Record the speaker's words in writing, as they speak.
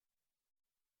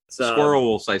Squirrel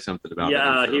will say something about it.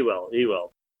 Yeah, he will. He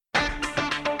will.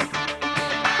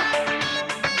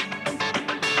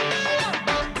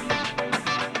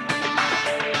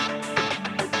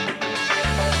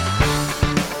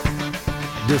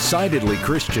 Decidedly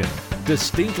Christian,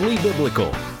 distinctly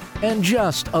biblical, and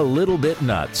just a little bit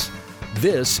nuts.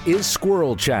 This is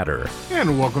Squirrel Chatter.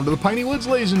 And welcome to the Piney Woods,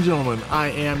 ladies and gentlemen. I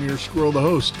am your squirrel, the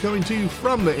host, coming to you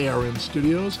from the ARN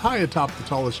studios, high atop the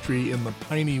tallest tree in the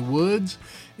Piney Woods.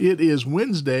 It is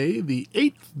Wednesday, the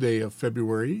 8th day of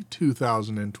February,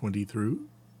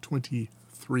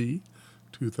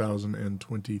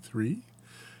 2023,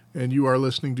 and you are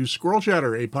listening to Squirrel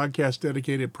Chatter, a podcast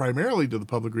dedicated primarily to the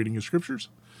public reading of scriptures.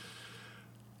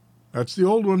 That's the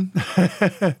old one.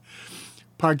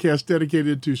 Podcast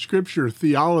dedicated to scripture,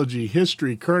 theology,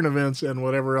 history, current events, and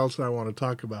whatever else I want to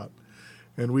talk about.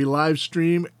 And we live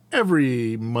stream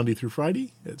every Monday through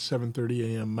Friday at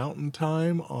 7:30 a.m. Mountain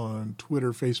Time on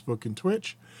Twitter, Facebook, and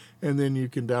Twitch. And then you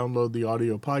can download the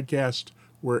audio podcast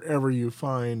wherever you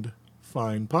find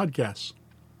fine podcasts.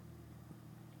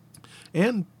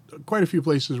 And quite a few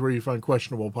places where you find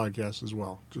questionable podcasts as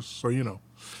well, just so you know.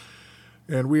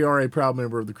 And we are a proud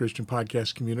member of the Christian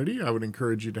Podcast Community. I would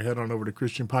encourage you to head on over to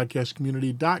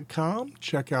ChristianPodcastCommunity.com.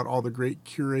 Check out all the great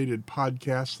curated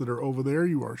podcasts that are over there.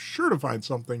 You are sure to find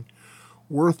something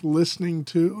worth listening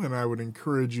to, and I would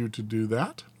encourage you to do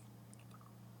that.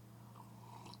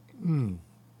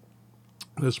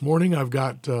 This morning I've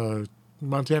got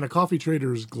Montana Coffee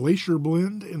Traders Glacier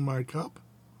Blend in my cup,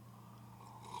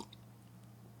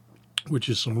 which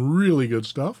is some really good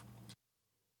stuff.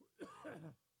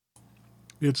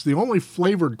 It's the only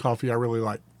flavored coffee I really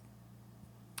like.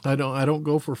 I don't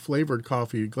go for flavored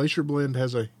coffee. Glacier Blend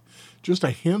has just a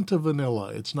hint of vanilla.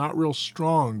 It's not real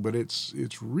strong, but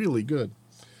it's really good.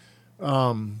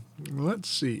 Let's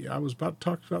see. I was about to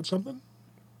talk about something.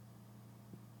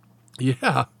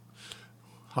 Yeah.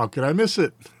 How could I miss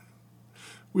it?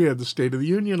 We had the State of the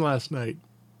Union last night.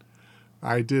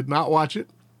 I did not watch it.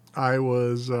 I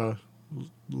was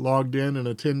logged in and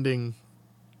attending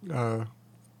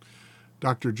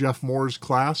Dr. Jeff Moore's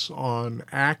class on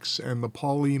Acts and the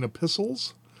Pauline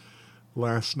epistles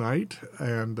last night,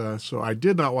 and so I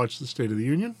did not watch the State of the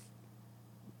Union.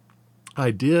 I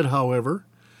did, however,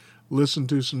 listen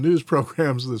to some news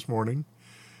programs this morning,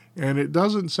 and it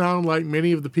doesn't sound like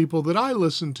many of the people that I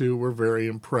listened to were very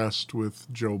impressed with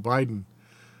Joe Biden.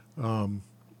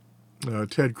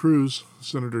 Ted Cruz,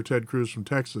 Senator Ted Cruz from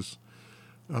Texas,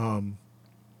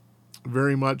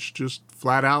 very much just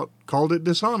flat out called it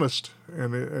dishonest,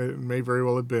 and it may very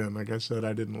well have been. Like I said,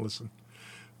 I didn't listen,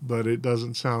 but it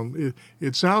doesn't sound,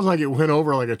 it sounds like it went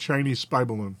over like a Chinese spy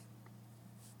balloon.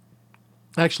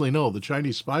 Actually, no, the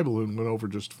Chinese spy balloon went over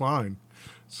just fine,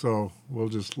 so we'll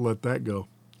just let that go.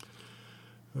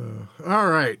 All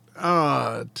right,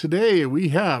 today we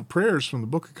have prayers from the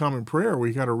Book of Common Prayer.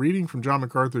 We got a reading from John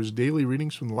MacArthur's Daily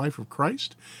Readings from the Life of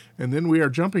Christ, and then we are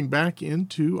jumping back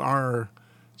into our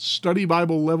Study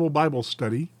Bible level Bible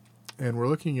study, and we're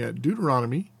looking at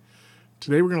Deuteronomy.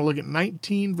 Today we're going to look at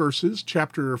 19 verses,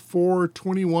 chapter 4,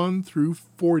 21 through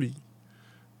 40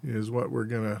 is what we're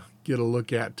going to get a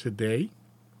look at today.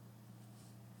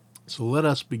 So let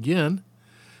us begin.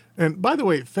 And by the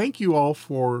way, thank you all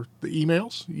for the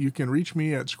emails. You can reach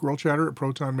me at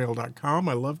squirrelchatter@protonmail.com.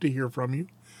 I love to hear from you.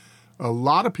 A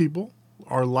lot of people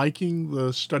are liking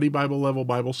the Study Bible level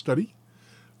Bible study.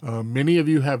 Many of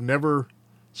you have never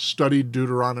studied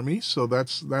Deuteronomy, so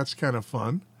that's kind of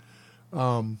fun.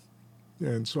 And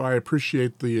so I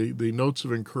appreciate the notes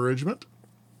of encouragement.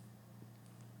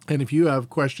 And if you have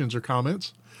questions or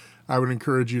comments, I would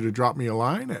encourage you to drop me a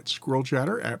line at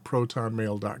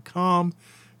squirrelchatter@protonmail.com.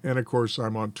 And of course,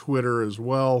 I'm on Twitter as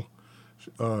well,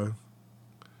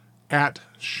 at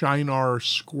Shinar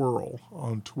Squirrel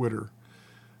on Twitter.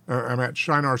 I'm at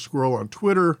Shinar Squirrel on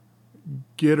Twitter,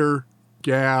 Gitter,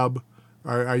 Gab.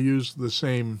 I use the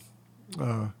same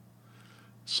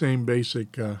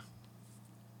basic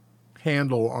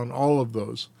handle on all of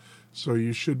those, so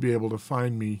you should be able to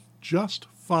find me just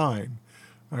fine.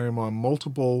 I am on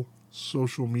multiple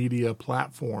social media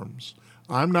platforms.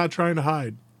 I'm not trying to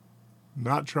hide.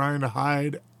 Not trying to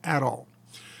hide at all.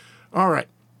 All right,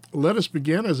 let us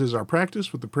begin, as is our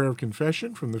practice, with the prayer of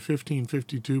confession from the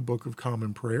 1552 Book of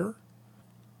Common Prayer.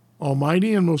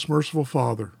 Almighty and most merciful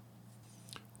Father,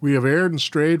 we have erred and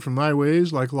strayed from thy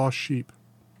ways like lost sheep.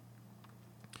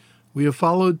 We have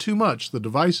followed too much the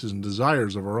devices and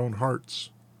desires of our own hearts.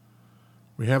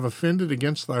 We have offended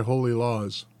against thy holy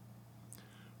laws.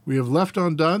 We have left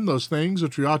undone those things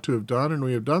which we ought to have done, and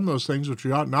we have done those things which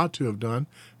we ought not to have done,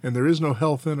 and there is no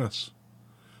health in us.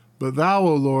 But thou,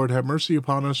 O Lord, have mercy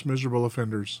upon us miserable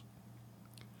offenders.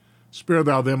 Spare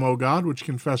thou them, O God, which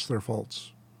confess their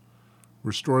faults.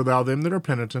 Restore thou them that are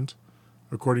penitent,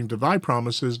 according to thy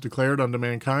promises declared unto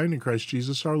mankind in Christ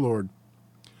Jesus our Lord.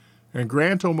 And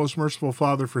grant, O most merciful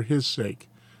Father, for his sake,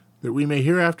 that we may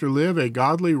hereafter live a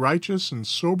godly, righteous, and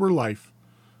sober life,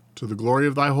 to the glory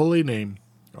of thy holy name.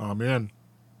 Amen.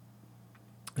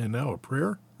 And now a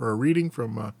prayer, or a reading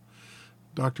from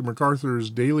Dr. MacArthur's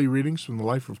Daily Readings from the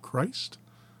Life of Christ,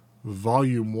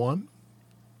 Volume 1.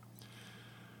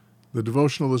 The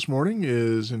devotional this morning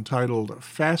is entitled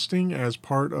Fasting as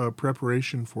Part of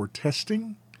Preparation for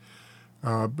Testing.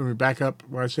 Let me back up.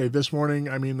 When I say this morning,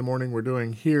 I mean the morning we're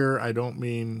doing here. I don't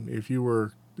mean if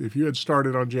you had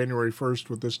started on January 1st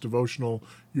with this devotional,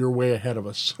 you're way ahead of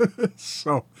us.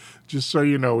 So just so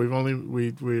you know, we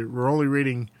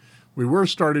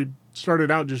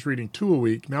started out just reading 2 a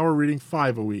week. Now we're reading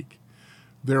 5 a week.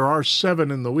 There are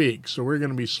 7 in the week, so we're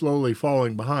going to be slowly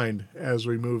falling behind as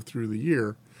we move through the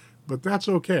year, but that's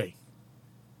okay.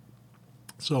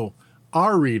 So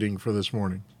our reading for this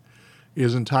morning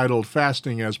is entitled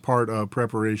Fasting as Part of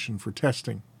Preparation for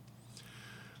Testing.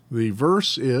 The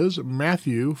verse is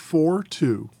Matthew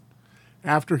 4:2.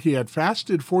 After he had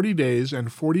fasted 40 days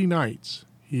and 40 nights,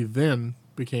 he then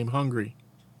became hungry.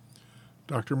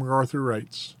 Dr. MacArthur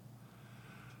writes,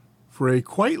 for a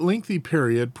quite lengthy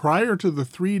period prior to the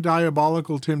 3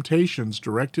 diabolical temptations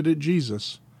directed at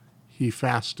Jesus, he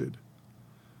fasted.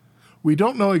 We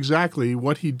don't know exactly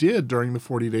what he did during the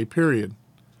 40-day period,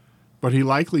 but he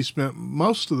likely spent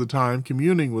most of the time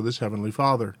communing with his Heavenly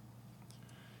Father.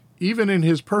 Even in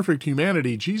his perfect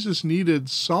humanity, Jesus needed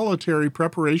solitary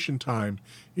preparation time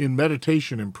in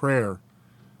meditation and prayer,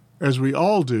 as we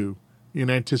all do in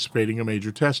anticipating a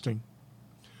major testing.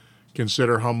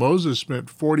 Consider how Moses spent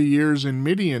 40 years in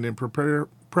Midian in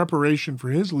preparation for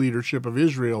his leadership of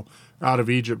Israel out of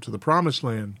Egypt to the Promised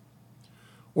Land,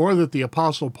 or that the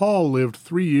Apostle Paul lived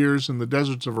 3 years in the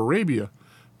deserts of Arabia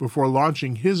before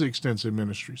launching his extensive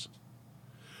ministries.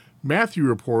 Matthew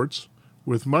reports,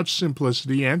 with much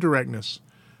simplicity and directness,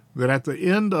 that at the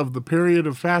end of the period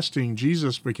of fasting,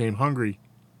 Jesus became hungry.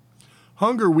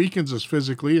 Hunger weakens us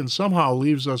physically and somehow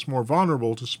leaves us more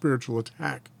vulnerable to spiritual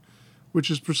attack, which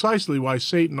is precisely why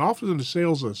Satan often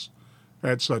assails us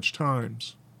at such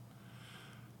times.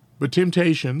 But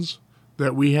temptations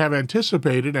that we have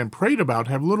anticipated and prayed about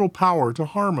have little power to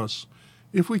harm us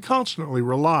if we constantly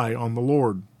rely on the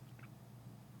Lord.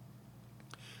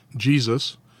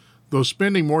 Jesus, though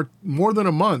spending more than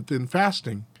a month in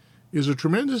fasting, is a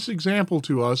tremendous example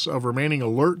to us of remaining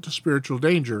alert to spiritual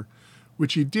danger,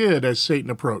 which he did as Satan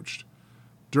approached.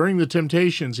 During the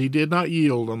temptations, he did not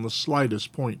yield on the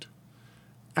slightest point.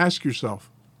 Ask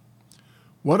yourself,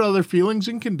 what other feelings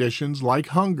and conditions, like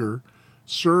hunger,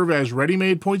 serve as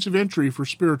ready-made points of entry for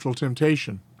spiritual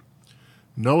temptation?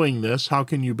 Knowing this, how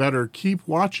can you better keep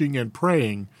watching and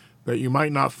praying that you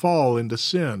might not fall into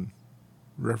sin?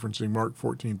 Referencing Mark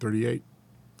 14:38.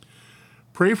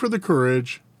 Pray for the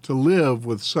courage to live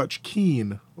with such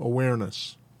keen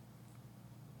awareness.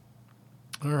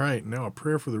 All right, now a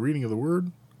prayer for the reading of the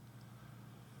Word.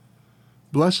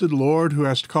 Blessed Lord, who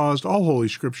hast caused all holy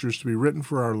scriptures to be written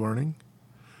for our learning,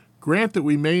 grant that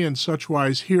we may in such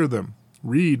wise hear them,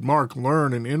 read, mark,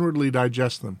 learn, and inwardly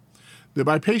digest them, that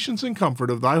by patience and comfort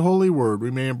of thy holy word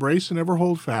we may embrace and ever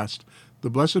hold fast the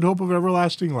blessed hope of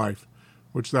everlasting life,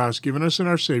 which thou hast given us in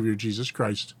our Savior, Jesus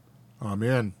Christ.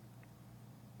 Amen.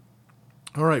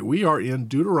 All right, we are in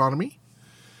Deuteronomy.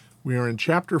 We are in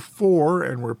chapter 4,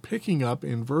 and we're picking up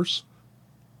in verse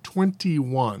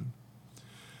 21.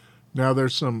 Now,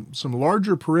 there's some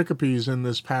larger pericopes in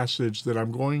this passage that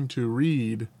I'm going to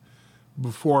read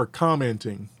before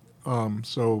commenting.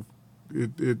 So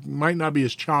it might not be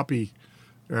as choppy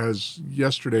as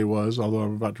yesterday was, although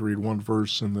I'm about to read one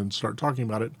verse and then start talking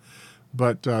about it.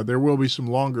 But there will be some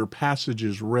longer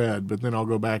passages read, but then I'll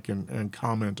go back and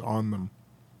comment on them.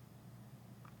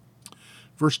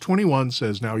 Verse 21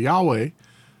 says, Now Yahweh,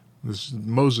 this is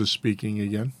Moses speaking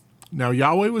again, Now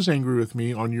Yahweh was angry with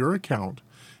me on your account,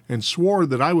 and swore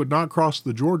that I would not cross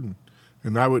the Jordan,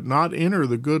 and I would not enter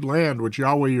the good land which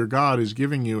Yahweh your God is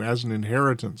giving you as an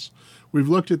inheritance. We've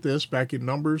looked at this back in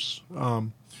Numbers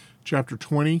chapter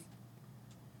 20,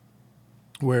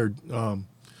 where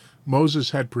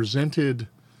Moses had presented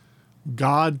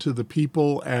God to the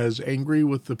people as angry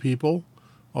with the people,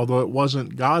 although it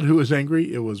wasn't God who was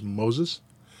angry, it was Moses.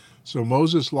 So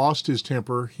Moses lost his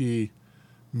temper. He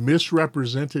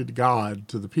misrepresented God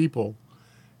to the people,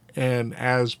 and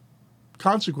as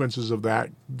consequences of that,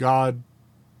 God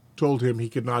told him he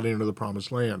could not enter the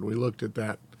promised land. We looked at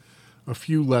that a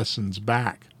few lessons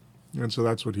back. And so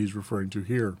that's what he's referring to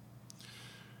here.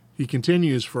 He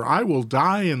continues, "For I will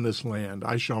die in this land.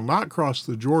 I shall not cross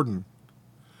the Jordan.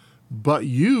 But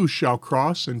you shall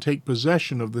cross and take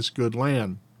possession of this good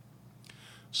land.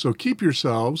 So keep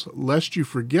yourselves, lest you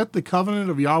forget the covenant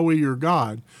of Yahweh your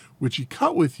God, which he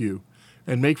cut with you,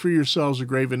 and make for yourselves a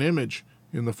graven image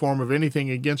in the form of anything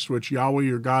against which Yahweh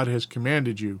your God has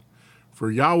commanded you.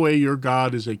 For Yahweh your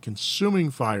God is a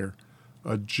consuming fire,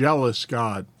 a jealous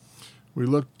God." We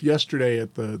looked yesterday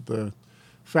at the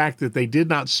fact that they did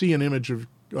not see an image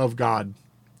of God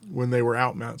when they were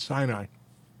out Mount Sinai.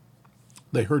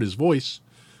 They heard his voice.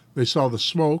 They saw the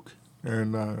smoke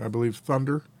and I believe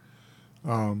thunder,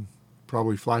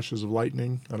 probably flashes of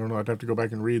lightning. I don't know. I'd have to go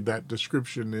back and read that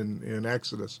description in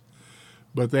Exodus.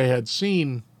 But they had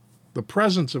seen the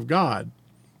presence of God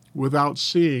without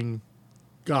seeing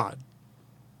God.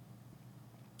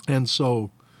 And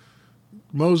so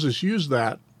Moses used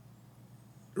that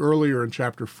earlier in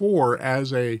chapter 4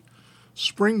 as a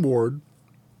springboard.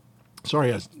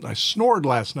 Sorry, I snored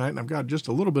last night, and I've got just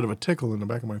a little bit of a tickle in the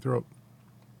back of my throat.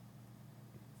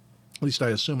 At least I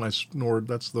assume I snored.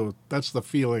 That's the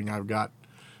feeling I've got,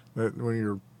 that when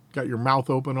you're got your mouth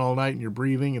open all night and you're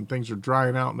breathing and things are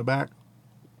drying out in the back.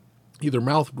 Either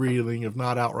mouth breathing, if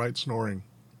not outright snoring.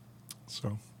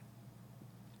 So,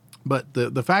 but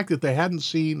the fact that they hadn't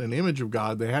seen an image of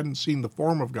God, they hadn't seen the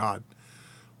form of God,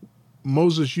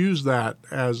 Moses used that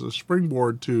as a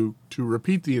springboard to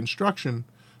repeat the instruction,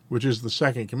 which is the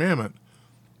second commandment,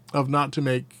 of not to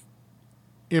make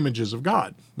images of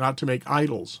God, not to make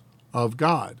idols of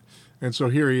God. And so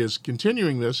here he is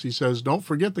continuing this. He says, don't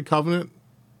forget the covenant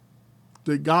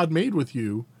that God made with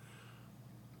you,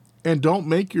 and don't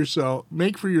make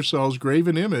for yourselves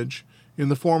graven image in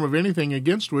the form of anything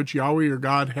against which Yahweh your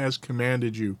God has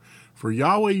commanded you. For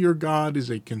Yahweh your God is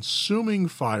a consuming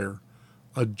fire,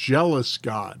 a jealous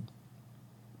God.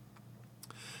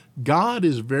 God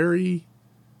is very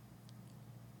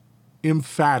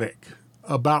emphatic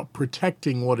about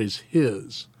protecting what is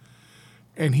his,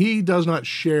 and he does not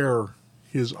share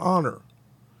his honor,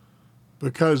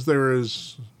 because there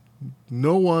is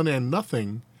no one and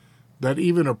nothing that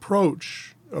even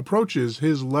approaches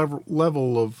his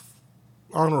level of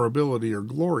honorability or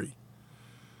glory.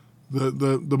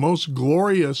 The most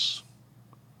glorious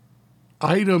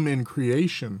item in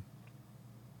creation,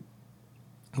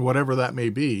 whatever that may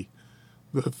be,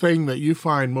 the thing that you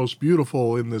find most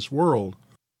beautiful in this world,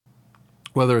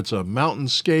 whether it's a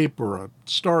mountainscape or a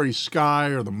starry sky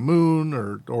or the moon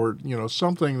or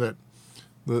something that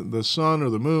the sun or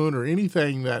the moon or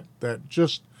anything that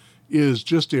just is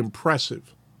just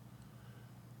impressive.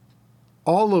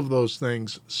 All of those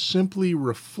things simply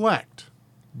reflect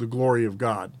the glory of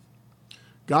God.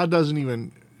 God doesn't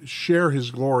even share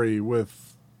his glory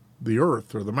with the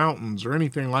earth or the mountains or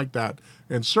anything like that,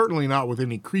 and certainly not with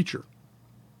any creature.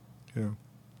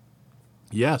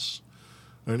 Yes,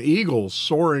 an eagle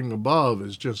soaring above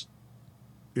is just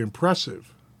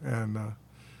impressive. And I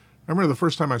remember the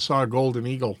first time I saw a golden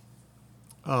eagle,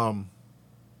 I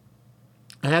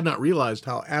had not realized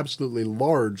how absolutely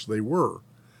large they were.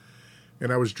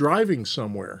 And I was driving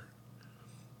somewhere,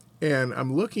 and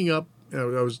I'm looking up. I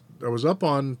was up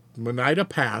on Monida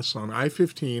Pass on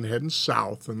I-15 heading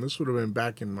south, and this would have been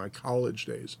back in my college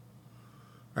days.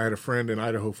 I had a friend in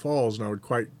Idaho Falls, and I would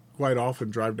quite often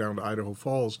drive down to Idaho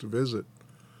Falls to visit.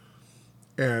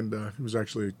 And he was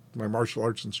actually my martial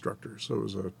arts instructor, so it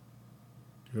was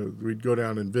we'd go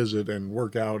down and visit and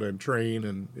work out and train,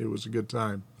 and it was a good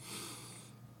time.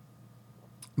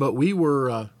 But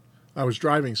I was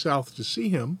driving south to see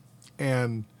him,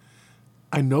 and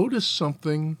I noticed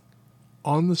something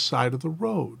on the side of the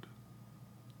road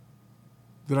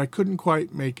that I couldn't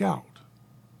quite make out.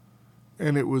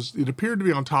 And it appeared to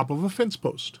be on top of a fence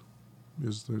post.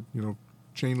 Is the,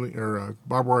 chain link or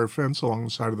barbed wire fence along the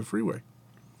side of the freeway.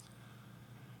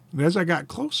 And as I got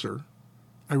closer,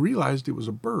 I realized it was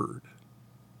a bird.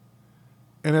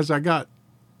 And as I got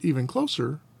even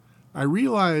closer, I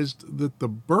realized that the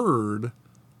bird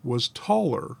was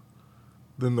taller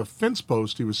than the fence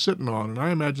post he was sitting on. And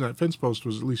I imagine that fence post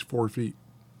was at least 4 feet.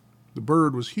 The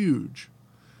bird was huge.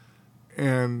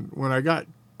 And when I got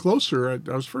closer, I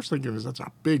was first thinking, that's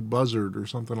a big buzzard or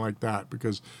something like that,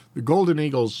 because the golden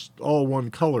eagle's all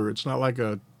one color. It's not like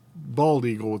a bald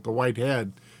eagle with the white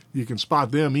head. You can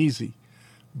spot them easy.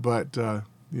 But, this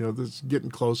is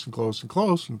getting close and close and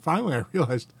close. And finally I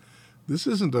realized this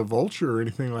isn't a vulture or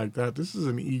anything like that. This is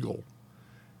an eagle.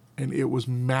 And it was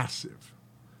massive.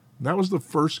 And that was the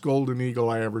first golden eagle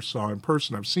I ever saw in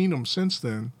person. I've seen them since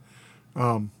then.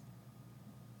 I've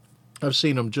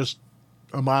seen them just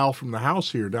a mile from the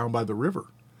house here down by the river.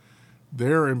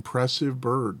 They're impressive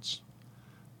birds,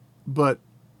 but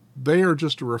they are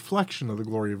just a reflection of the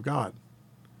glory of God.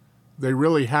 They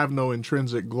really have no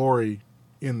intrinsic glory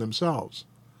in themselves.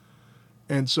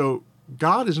 And so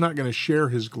God is not going to share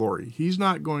his glory. He's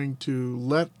not going to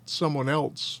let someone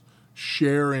else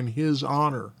share in his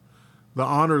honor, the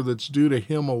honor that's due to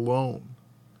him alone.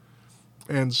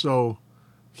 And so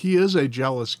he is a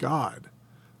jealous God.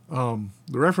 The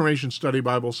Reformation Study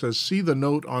Bible says, see the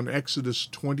note on Exodus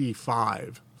 20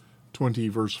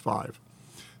 verse 5.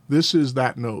 This is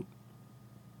that note.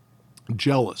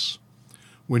 Jealous.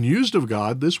 When used of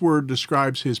God, this word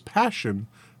describes his passion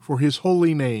for his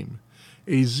holy name,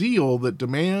 a zeal that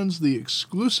demands the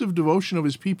exclusive devotion of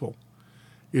his people.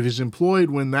 It is employed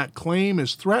when that claim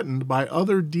is threatened by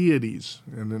other deities.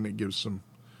 And then it gives some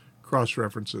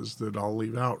cross-references that I'll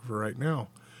leave out for right now.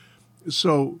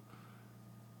 So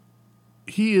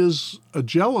he is a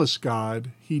jealous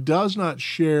God. He does not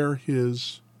share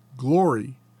his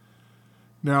glory.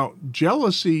 Now,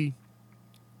 jealousy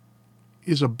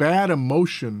is a bad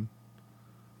emotion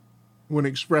when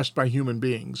expressed by human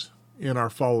beings in our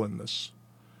fallenness.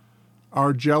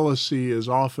 Our jealousy is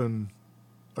often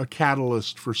a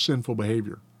catalyst for sinful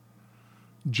behavior.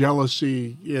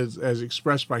 Jealousy is, as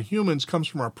expressed by humans, comes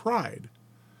from our pride.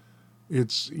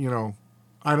 It's,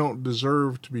 I don't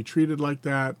deserve to be treated like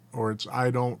that, or it's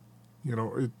I don't,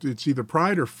 it's either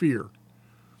pride or fear.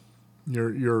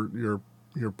 You're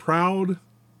proud,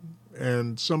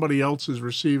 and somebody else is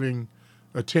receiving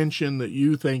attention that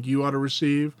you think you ought to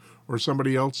receive, or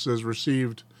somebody else has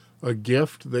received a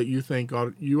gift that you think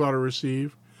you ought to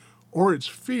receive, or it's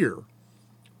fear,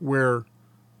 where,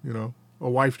 a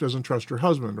wife doesn't trust her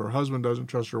husband, or a husband doesn't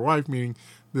trust her wife, meaning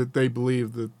that they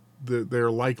believe that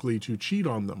they're likely to cheat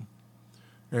on them.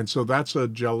 And so that's a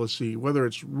jealousy, whether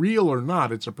it's real or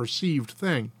not, it's a perceived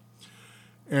thing.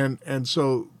 And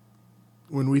so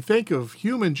when we think of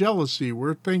human jealousy,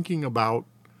 we're thinking about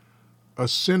a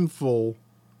sinful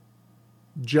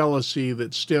jealousy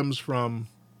that stems from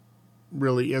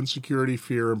really insecurity,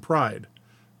 fear, and pride.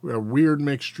 A weird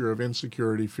mixture of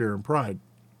insecurity, fear, and pride.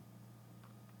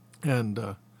 And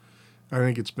I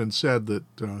think it's been said that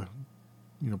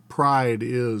pride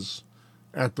is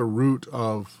at the root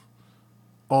of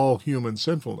all human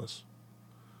sinfulness.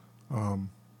 Why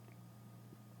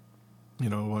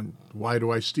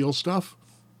do I steal stuff?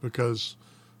 Because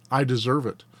I deserve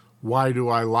it. Why do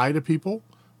I lie to people?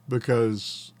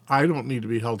 Because I don't need to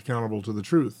be held accountable to the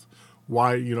truth.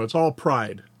 Why, it's all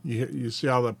pride. You see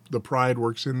how the pride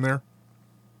works in there?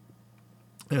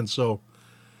 And so,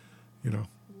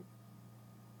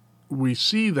 we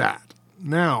see that.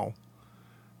 Now,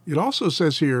 it also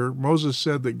says here, Moses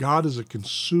said that God is a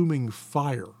consuming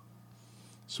fire.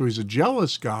 So he's a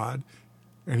jealous God,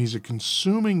 and he's a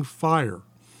consuming fire.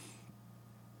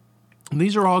 And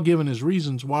these are all given as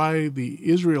reasons why the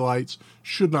Israelites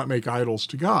should not make idols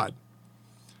to God.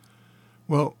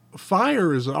 Well,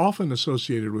 fire is often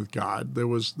associated with God. There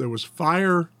was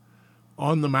fire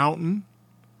on the mountain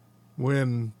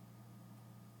when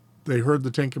they heard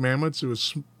the Ten Commandments. It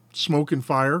was smoke and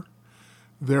fire.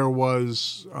 There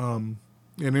was, and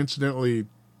incidentally,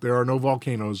 there are no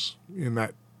volcanoes in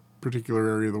that particular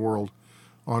area of the world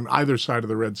on either side of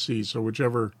the Red Sea. So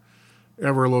whichever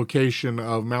location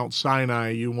of Mount Sinai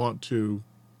you want to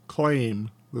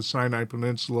claim, the Sinai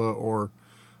Peninsula or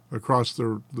across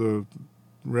the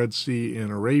Red Sea in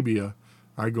Arabia,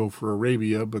 I go for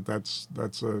Arabia, but that's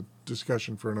a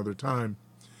discussion for another time.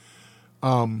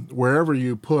 Wherever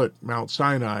you put Mount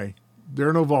Sinai, there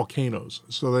are no volcanoes,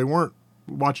 so they weren't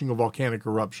watching a volcanic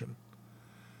eruption.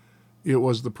 It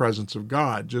was the presence of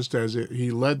God, just as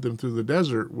he led them through the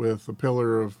desert with a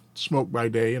pillar of smoke by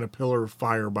day and a pillar of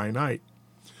fire by night.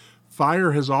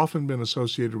 Fire has often been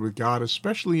associated with God,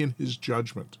 especially in his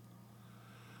judgment.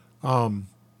 In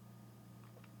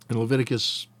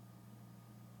Leviticus,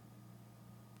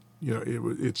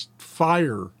 it's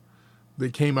fire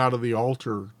that came out of the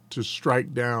altar to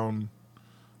strike down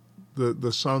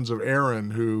the sons of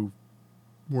Aaron who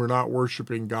were not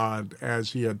worshiping God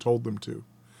as he had told them to.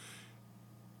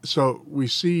 So we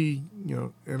see,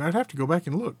 and I'd have to go back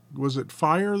and look. Was it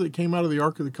fire that came out of the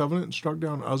Ark of the Covenant and struck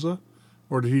down Uzzah?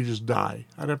 Or did he just die?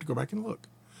 I'd have to go back and look.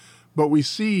 But we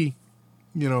see,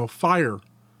 fire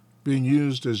being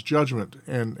used as judgment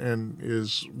and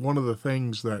is one of the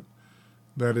things that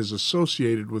is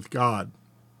associated with God.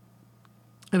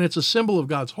 And it's a symbol of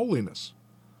God's holiness.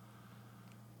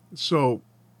 So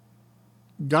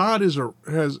God is a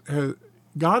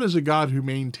God who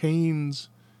maintains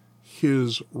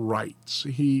his rights.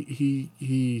 He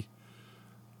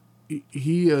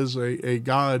is a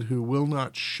God who will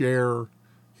not share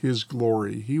his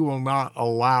glory. He will not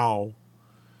allow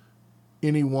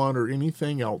anyone or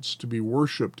anything else to be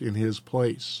worshiped in his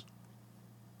place.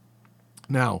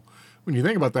 Now, when you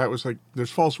think about that, it was like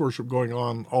there's false worship going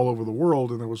on all over the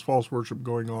world, and there was false worship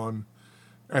going on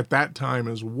at that time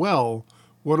as well.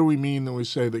 What do we mean when we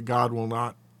say that God will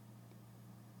not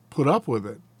put up with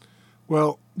it?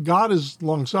 Well, God is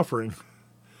long-suffering,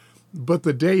 but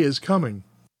the day is coming.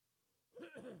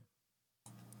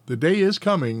 The day is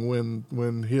coming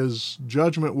when his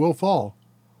judgment will fall,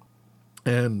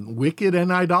 and wicked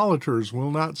and idolaters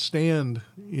will not stand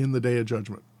in the day of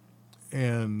judgment.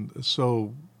 And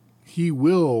so he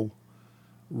will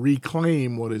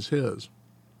reclaim what is his.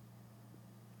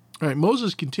 All right,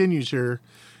 Moses continues here,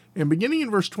 and beginning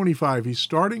in verse 25, he's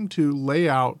starting to lay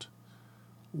out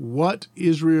what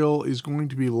Israel is going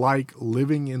to be like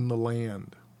living in the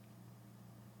land.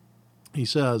 He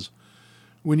says,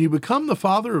 "When you become the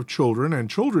father of children and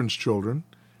children's children,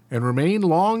 and remain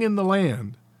long in the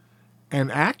land,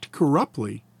 and act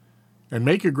corruptly, and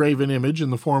make a graven image in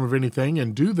the form of anything,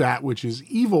 and do that which is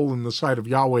evil in the sight of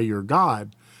Yahweh your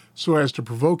God, so as to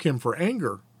provoke him for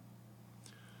anger,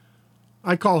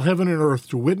 I call heaven and earth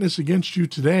to witness against you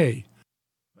today,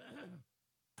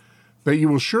 that you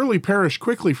will surely perish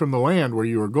quickly from the land where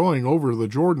you are going over the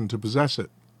Jordan to possess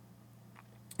it.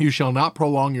 You shall not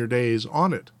prolong your days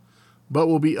on it, but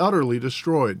will be utterly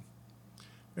destroyed.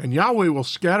 And Yahweh will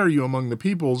scatter you among the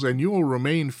peoples, and you will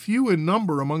remain few in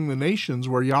number among the nations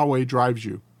where Yahweh drives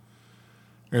you.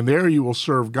 And there you will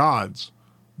serve gods,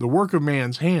 the work of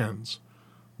man's hands,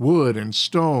 wood and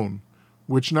stone,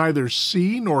 which neither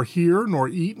see, nor hear, nor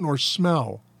eat, nor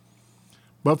smell.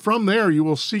 But from there you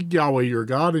will seek Yahweh your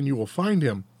God, and you will find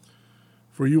him.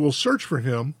 For you will search for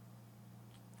him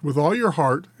with all your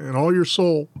heart and all your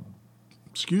soul.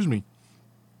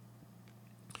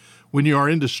 When you are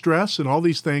in distress and all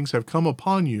these things have come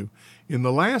upon you, in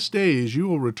the last days you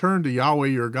will return to Yahweh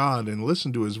your God and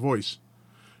listen to his voice.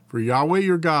 For Yahweh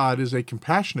your God is a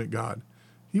compassionate God.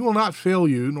 He will not fail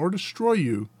you, nor destroy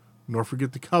you, nor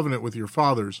forget the covenant with your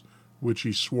fathers, which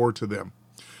he swore to them."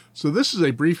 So this is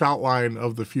a brief outline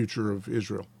of the future of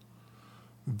Israel.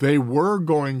 They were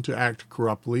going to act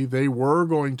corruptly. They were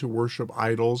going to worship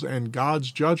idols, and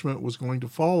God's judgment was going to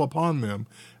fall upon them,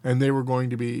 and they were going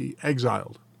to be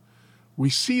exiled. We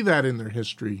see that in their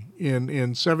history.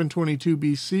 In 722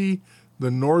 BC, the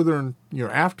northern,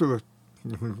 after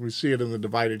we see it in the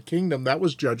divided kingdom, that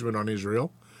was judgment on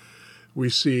Israel. We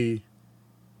see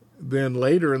then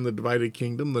later in the divided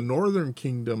kingdom, the northern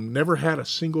kingdom never had a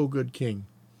single good king.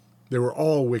 They were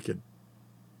all wicked.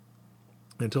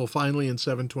 Until finally in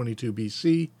 722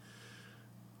 BC,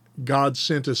 God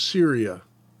sent Assyria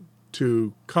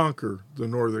to conquer the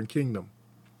northern kingdom.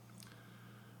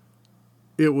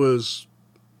 It was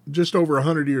just over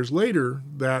 100 years later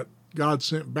that God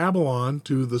sent Babylon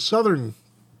to the southern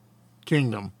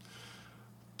kingdom,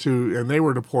 and they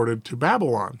were deported to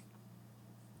Babylon.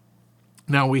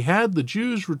 Now, we had the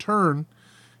Jews return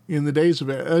in the days of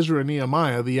Ezra and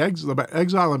Nehemiah. The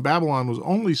exile in Babylon was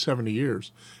only 70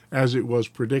 years, as it was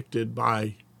predicted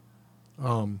by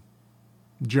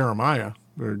Jeremiah.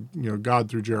 Or, God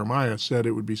through Jeremiah said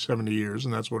it would be 70 years,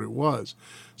 and that's what it was.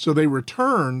 So they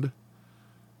returned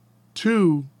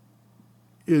to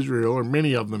Israel, or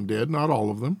many of them did, not all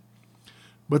of them,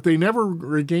 but they never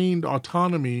regained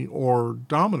autonomy or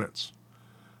dominance.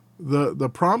 The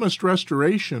promised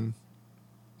restoration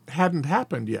hadn't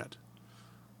happened yet.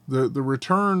 The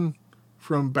return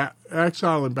from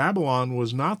exile in Babylon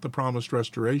was not the promised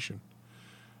restoration.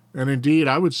 And indeed,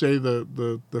 I would say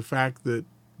the fact that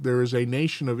there is a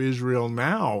nation of Israel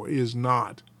now is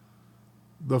not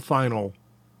the final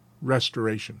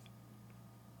restoration.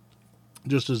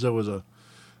 Just as there was a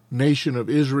nation of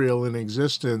Israel in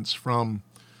existence from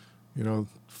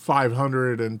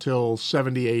 500 until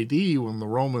 70 AD when the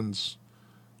Romans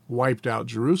wiped out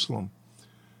Jerusalem.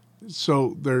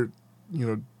 So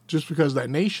just because that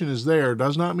nation is there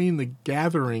does not mean the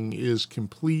gathering is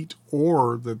complete,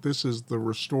 or that this is the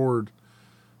restored,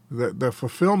 that the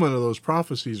fulfillment of those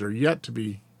prophecies are yet to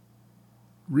be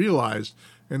realized,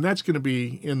 and that's going to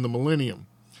be in the millennium.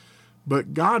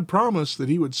 But God promised that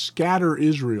he would scatter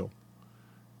Israel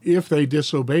if they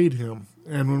disobeyed him.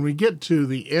 And when we get to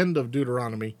the end of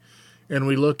Deuteronomy and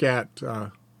we look at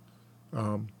the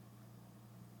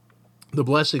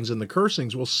blessings and the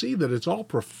cursings, we'll see that it's all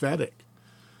prophetic.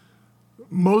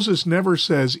 Moses never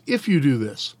says, if you do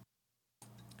this.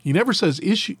 He never says,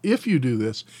 if you do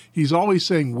this. He's always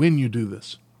saying, when you do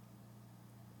this.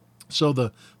 So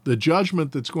the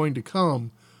judgment that's going to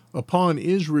come upon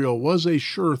Israel was a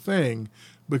sure thing,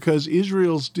 because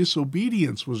Israel's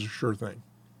disobedience was a sure thing.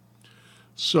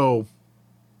 So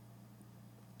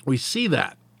we see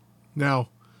that. Now,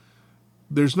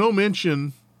 there's no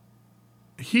mention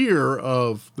here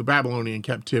of the Babylonian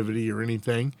captivity or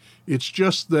anything. It's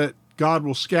just that God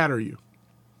will scatter you.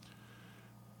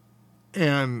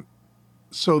 And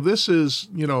so this is,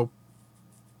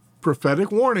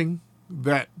 prophetic warning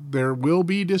that there will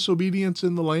be disobedience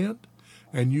in the land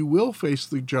and you will face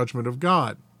the judgment of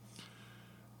God.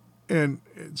 And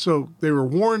so they were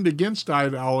warned against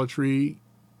idolatry,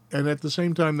 and at the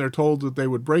same time they're told that they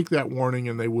would break that warning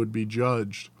and they would be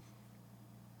judged.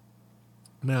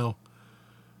 Now,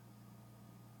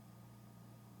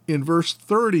 in verse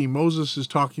 30, Moses is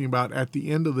talking about at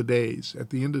the end of the days,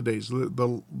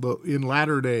 in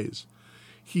latter days.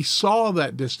 He saw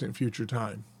that distant future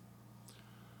time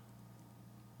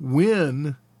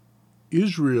when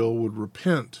Israel would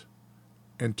repent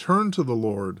and turn to the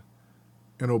Lord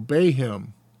and obey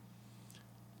him.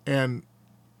 And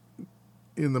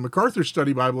in the MacArthur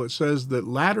Study Bible, it says that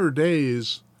latter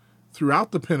days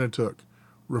throughout the Pentateuch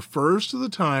refers to the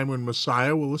time when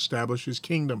Messiah will establish his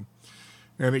kingdom.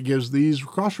 And it gives these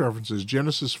cross-references: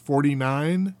 Genesis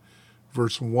 49,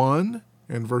 verse 1,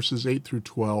 and verses 8 through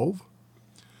 12.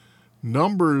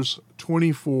 Numbers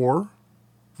 24,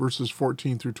 verses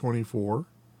 14 through 24.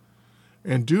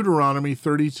 And Deuteronomy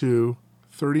 32,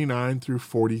 39 through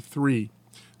 43.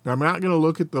 Now, I'm not going to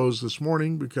look at those this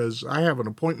morning because I have an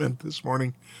appointment this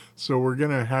morning, so we're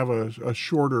going to have a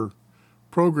shorter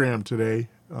program today.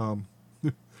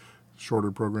 Shorter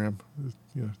program.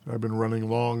 I've been running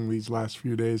long these last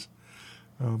few days.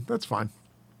 That's fine.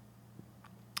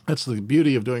 That's the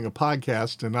beauty of doing a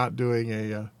podcast and not doing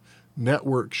a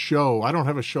network show. I don't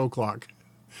have a show clock.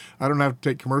 I don't have to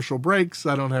take commercial breaks.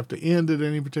 I don't have to end at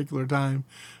any particular time.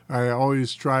 I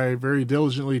always try very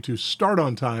diligently to start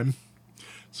on time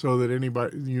so that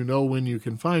anybody, when you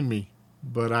can find me.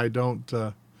 But I don't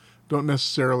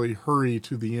necessarily hurry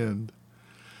to the end.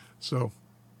 So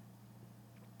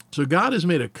God has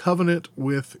made a covenant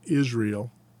with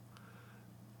Israel,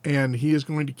 and he is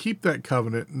going to keep that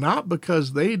covenant, not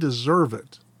because they deserve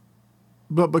it,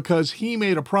 but because he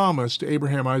made a promise to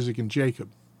Abraham, Isaac, and Jacob.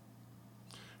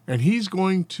 And he's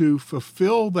going to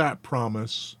fulfill that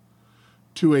promise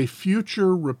to a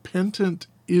future repentant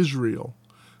Israel.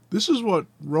 This is what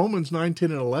Romans 9,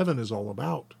 10, and 11 is all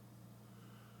about.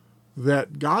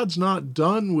 That God's not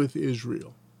done with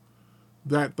Israel.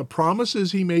 That the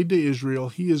promises he made to Israel,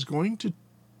 he is going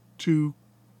to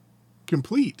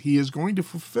complete. He is going to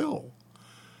fulfill.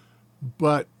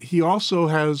 But he also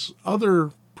has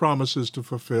other promises to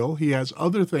fulfill. He has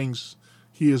other things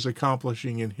he is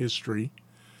accomplishing in history.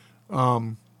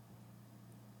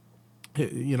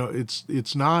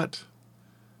 It's not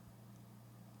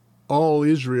all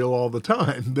Israel all the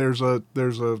time. There's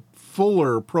a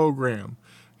fuller program.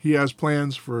 He has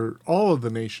plans for all of the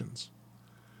nations.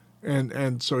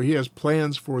 And so he has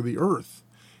plans for the earth.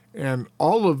 And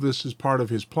all of this is part of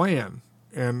his plan.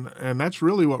 And that's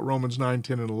really what Romans 9,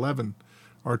 10, and 11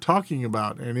 are talking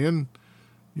about. And in,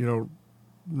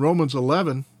 Romans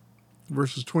 11,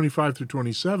 verses 25 through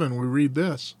 27, we read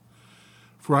this: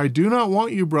 "For I do not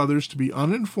want you, brothers, to be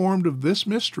uninformed of this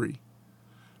mystery,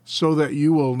 so that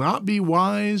you will not be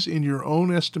wise in your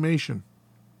own estimation,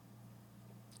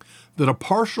 that a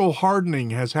partial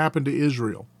hardening has happened to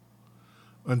Israel,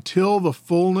 until the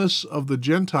fullness of the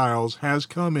Gentiles has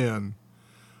come in.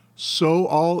 So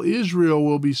all Israel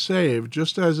will be saved,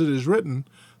 just as it is written,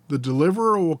 the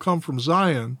deliverer will come from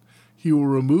Zion. He will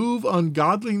remove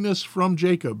ungodliness from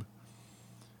Jacob.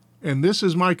 And this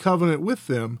is my covenant with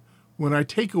them when I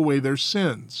take away their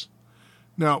sins."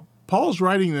 Now, Paul's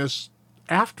writing this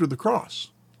after the cross.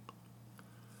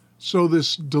 So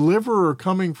this deliverer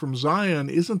coming from Zion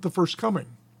isn't the first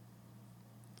coming.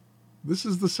 This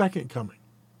is the second coming.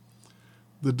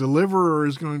 The deliverer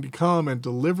is going to come and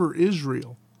deliver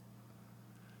Israel.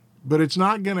 But it's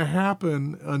not going to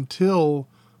happen until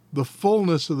the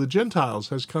fullness of the Gentiles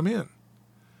has come in,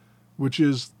 which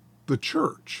is the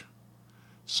church.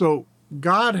 So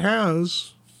God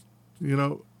has,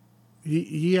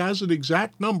 he has an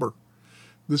exact number.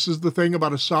 This is the thing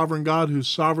about a sovereign God who's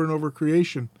sovereign over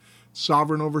creation,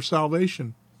 sovereign over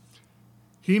salvation.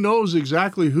 He knows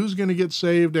exactly who's going to get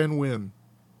saved and when.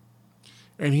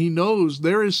 And he knows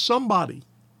there is somebody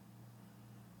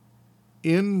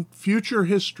in future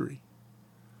history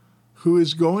who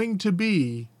is going to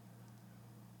be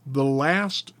the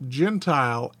last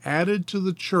Gentile added to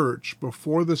the church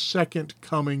before the second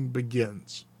coming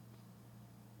begins.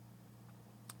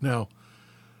 Now,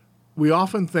 we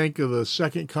often think of the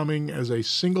second coming as a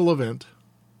single event,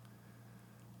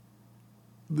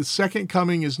 the second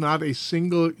coming is not a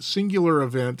singular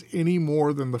event any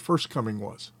more than the first coming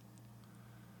was.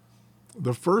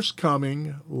 The first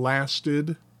coming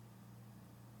lasted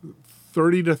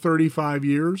 30 to 35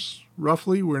 years,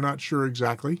 roughly. We're not sure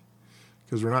exactly,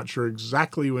 because we're not sure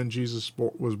exactly when Jesus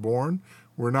was born.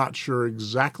 We're not sure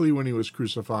exactly when he was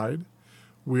crucified.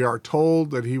 We are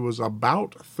told that he was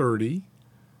about 30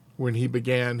 when he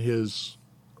began his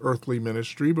earthly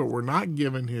ministry, but we're not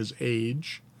given his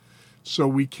age. So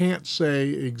we can't say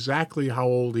exactly how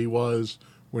old he was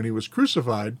when he was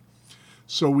crucified.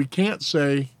 So we can't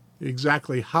say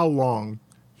exactly how long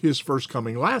his first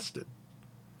coming lasted.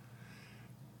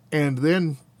 And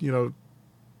then,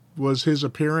 was his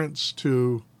appearance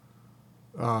to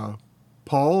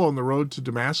Paul on the road to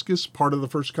Damascus part of the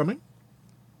first coming?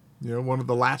 One of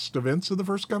the last events of the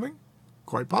first coming?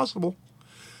 Quite possible.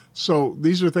 So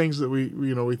these are things that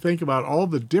we think about, all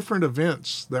the different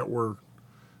events that were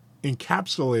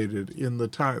encapsulated in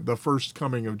the first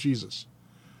coming of Jesus.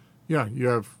 Yeah, you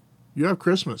have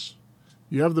Christmas.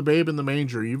 You have the babe in the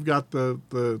manger. You've got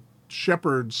the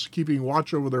shepherds keeping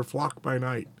watch over their flock by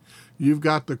night. You've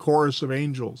got the chorus of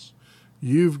angels.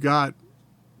 You've got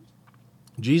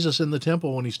Jesus in the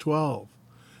temple when he's 12.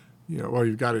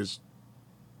 You've got his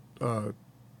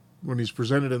when he's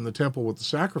presented in the temple with the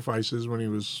sacrifices when he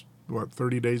was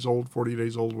 30 days old, 40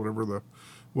 days old,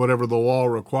 whatever the law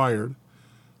required.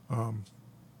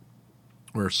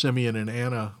 Where Simeon and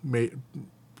Anna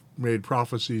made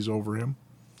prophecies over him.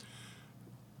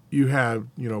 You have,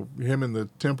 him in the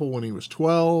temple when he was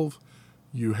 12.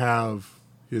 You have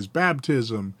his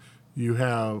baptism. You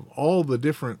have all the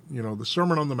different, the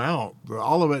Sermon on the Mount, the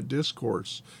Olivet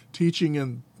Discourse, teaching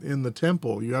in the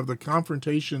temple. You have the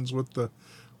confrontations with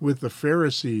the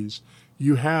Pharisees.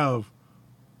 You have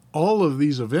all of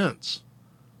these events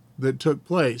that took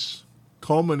place,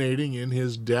 culminating in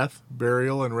his death,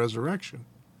 burial, and resurrection.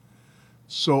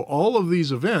 So all of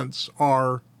these events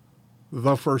are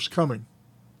the first coming.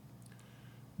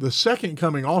 The second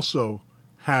coming also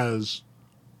has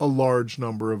a large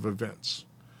number of events.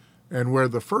 And where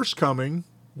the first coming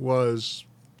was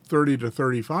 30 to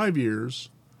 35 years,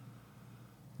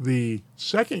 the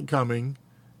second coming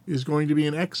is going to be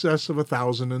in excess of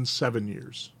 1,007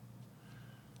 years.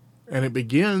 And it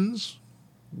begins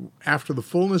after the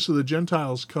fullness of the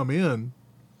Gentiles come in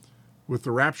with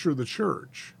the rapture of the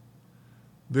church.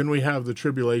 Then we have the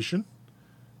tribulation,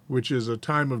 which is a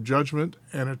time of judgment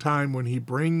and a time when he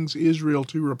brings Israel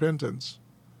to repentance.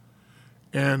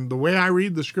 And the way I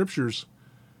read the scriptures,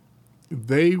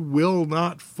 they will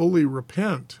not fully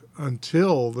repent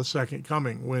until the second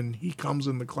coming, when he comes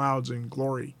in the clouds in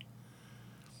glory.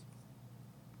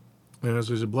 And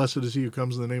as I said, blessed is he who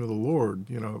comes in the name of the Lord,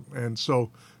 And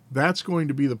so that's going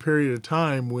to be the period of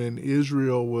time when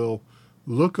Israel will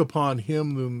look upon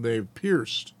him whom they've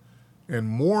pierced and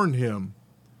mourn him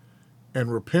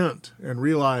and repent and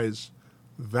realize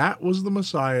that was the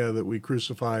Messiah that we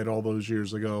crucified all those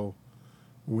years ago.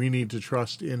 We need to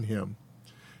trust in him.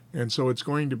 And so it's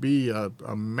going to be a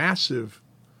massive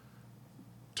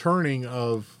turning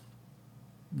of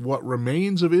what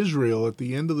remains of Israel at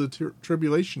the end of the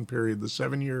tribulation period, the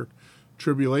 7-year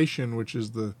tribulation, which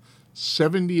is the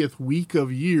 70th week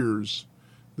of years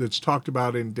that's talked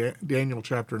about in Daniel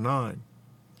chapter 9.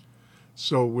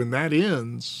 So when that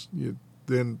ends,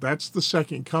 then that's the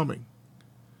second coming.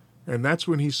 And that's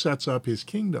when he sets up his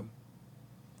kingdom.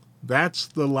 That's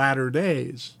the latter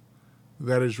days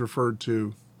that is referred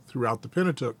to throughout the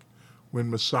Pentateuch, when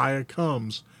Messiah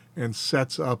comes and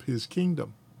sets up his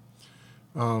kingdom.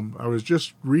 I was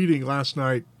just reading last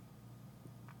night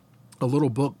a little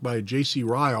book by J.C.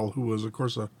 Ryle, who was, of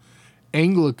course, an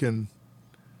Anglican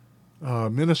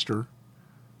minister,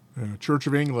 Church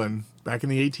of England, back in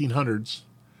the 1800s,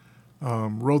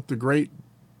 wrote the great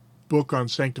book on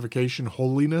sanctification,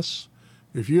 Holiness.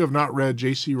 If you have not read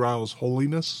J.C. Ryle's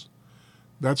Holiness,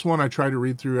 that's one I try to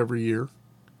read through every year.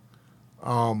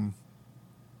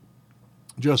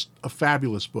 Just a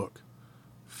fabulous book.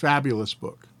 Fabulous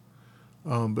book.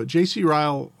 But J.C.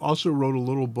 Ryle also wrote a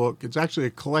little book. It's actually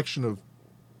a collection of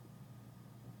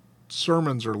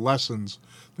sermons or lessons.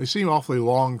 They seem awfully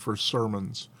long for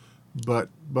sermons, but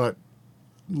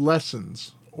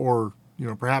lessons, or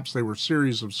perhaps they were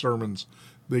series of sermons.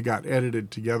 They got edited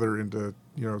together into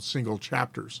single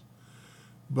chapters.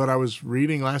 But I was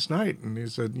reading last night, and he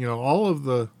said, all of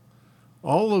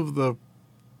the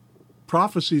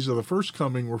prophecies of the first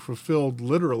coming were fulfilled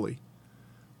literally.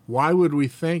 Why would we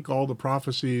think all the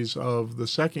prophecies of the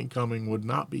second coming would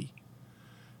not be?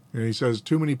 And he says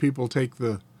too many people take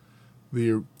the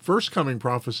first coming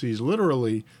prophecies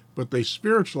literally, but they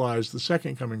spiritualize the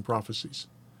second coming prophecies.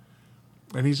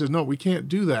 And he says, no, we can't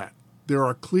do that. There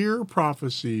are clear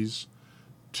prophecies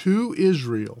to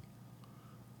Israel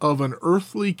of an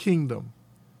earthly kingdom.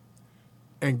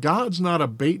 And God's not a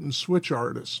bait and switch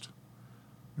artist.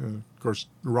 Of course,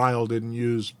 Ryle didn't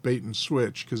use bait and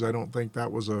switch because I don't think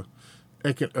that was a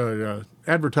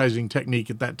advertising technique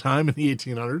at that time in the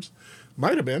 1800s.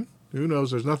 Might have been. Who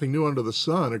knows? There's nothing new under the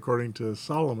sun, according to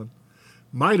Solomon.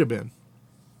 Might have been.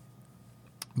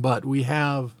 But we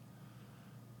have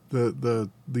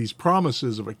these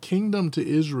promises of a kingdom to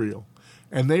Israel,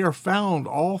 and they are found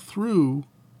all through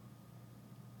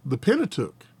the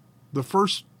Pentateuch, the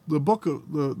first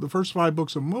 5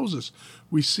 books of Moses.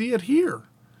 We see it here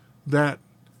that,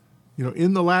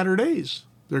 in the latter days,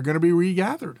 they're going to be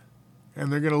regathered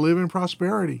and they're going to live in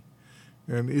prosperity.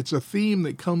 And it's a theme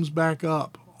that comes back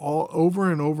up all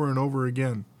over and over and over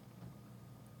again.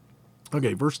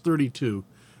 Okay, verse 32.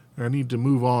 I need to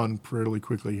move on fairly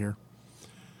quickly here.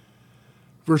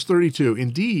 Verse 32,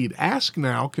 indeed, ask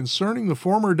now concerning the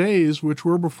former days which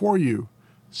were before you,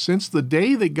 since the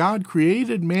day that God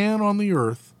created man on the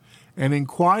earth, and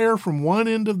inquire from one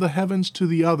end of the heavens to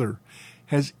the other,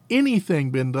 has anything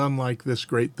been done like this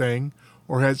great thing,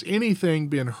 or has anything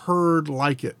been heard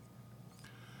like it?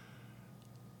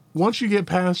 Once you get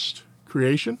past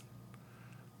creation,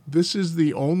 this is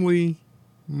the only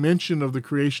mention of the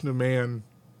creation of man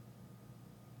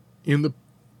in the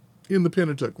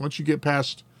Pentateuch. Once you get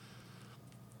past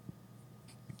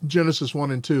Genesis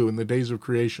 1 and 2 in the days of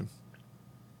creation,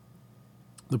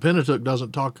 the Pentateuch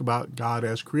doesn't talk about God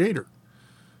as creator.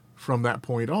 From that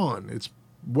point on, it's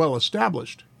well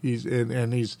established. He's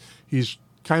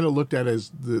kind of looked at as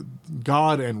the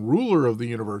God and ruler of the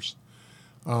universe.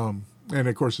 And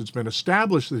of course, it's been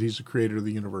established that he's the creator of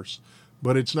the universe.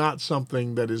 But it's not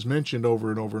something that is mentioned over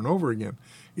and over and over again.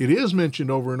 It is mentioned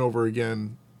over and over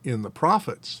again in the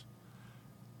prophets.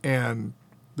 And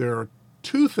there are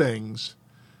 2 things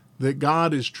that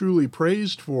God is truly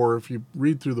praised for if you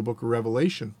read through the book of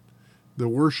Revelation, the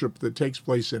worship that takes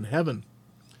place in heaven.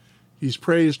 He's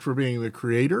praised for being the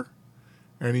creator,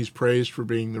 and he's praised for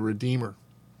being the redeemer.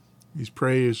 He's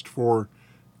praised for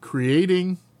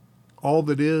creating all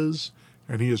that is,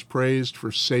 and he is praised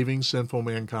for saving sinful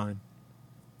mankind.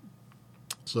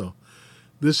 So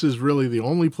this is really the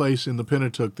only place in the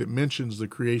Pentateuch that mentions the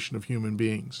creation of human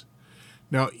beings.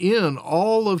 Now, in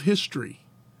all of history,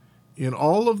 in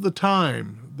all of the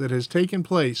time that has taken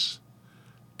place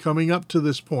coming up to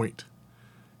this point,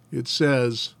 it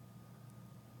says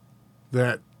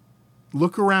that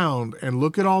look around and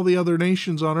look at all the other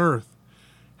nations on earth.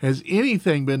 Has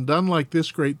anything been done like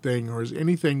this great thing, or has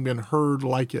anything been heard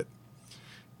like it?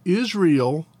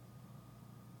 Israel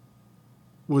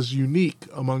was unique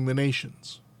among the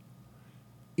nations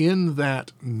in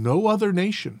that no other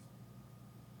nation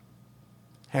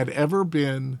had ever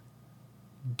been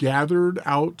gathered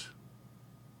out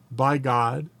by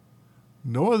God.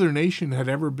 No other nation had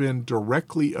ever been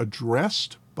directly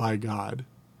addressed by God.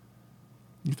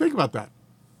 You think about that.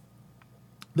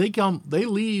 They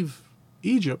leave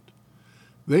Egypt,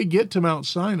 they get to Mount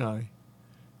Sinai,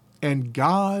 and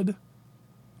God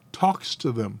talks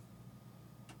to them.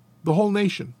 The whole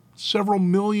nation, several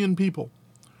million people,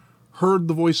 heard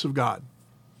the voice of God.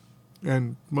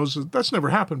 And Moses, that's never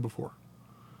happened before.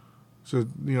 So,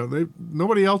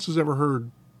 nobody else has ever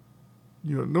heard,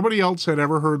 nobody else had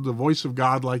ever heard the voice of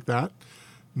God like that.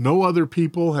 No other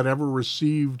people had ever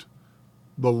received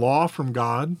the law from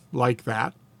God like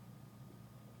that.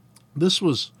 This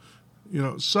was,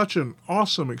 such an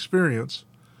awesome experience.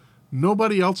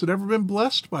 Nobody else had ever been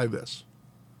blessed by this.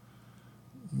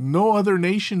 No other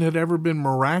nation had ever been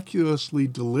miraculously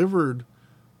delivered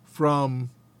from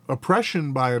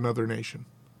oppression by another nation,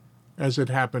 as it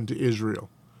happened to Israel.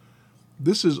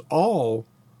 This is all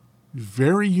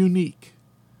very unique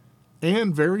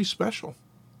and very special.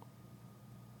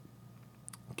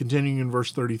 Continuing in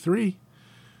verse 33,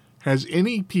 has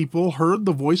any people heard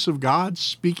the voice of God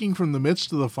speaking from the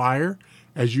midst of the fire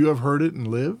as you have heard it and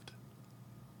lived?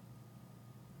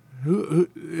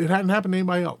 It hadn't happened to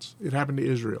anybody else. It happened to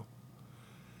Israel.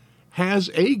 Has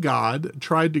a God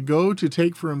tried to go to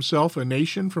take for himself a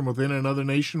nation from within another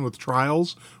nation with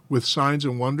trials, with signs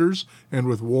and wonders, and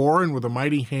with war, and with a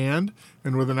mighty hand,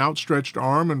 and with an outstretched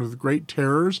arm, and with great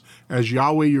terrors, as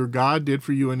Yahweh your God did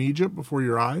for you in Egypt before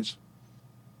your eyes?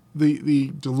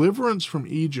 The deliverance from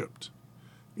Egypt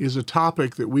is a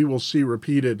topic that we will see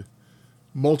repeated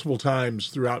multiple times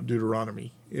throughout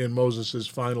Deuteronomy in Moses'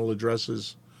 final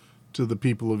addresses to the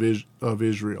people of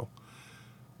Israel.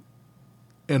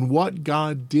 And what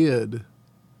God did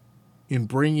in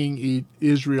bringing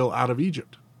Israel out of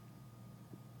Egypt.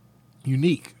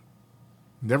 Unique.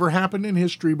 Never happened in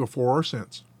history before or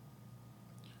since.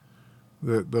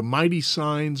 The mighty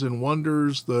signs and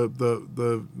wonders,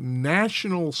 the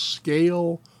national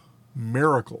scale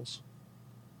miracles,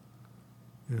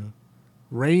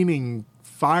 raining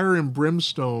fire and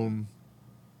brimstone,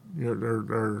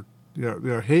 or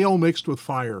hail mixed with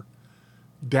fire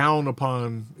down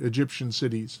upon Egyptian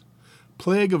cities,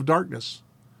 plague of darkness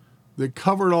that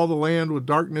covered all the land with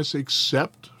darkness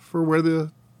except for where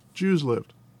the Jews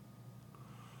lived.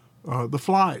 The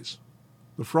flies,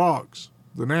 the frogs,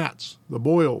 the gnats, the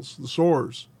boils, the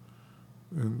sores,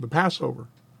 and the Passover.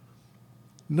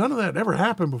 None of that ever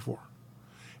happened before.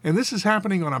 And this is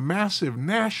happening on a massive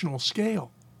national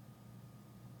scale.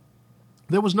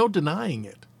 There was no denying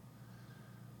it.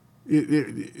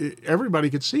 Everybody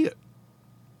could see it.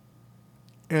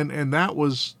 And that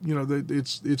was,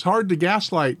 it's hard to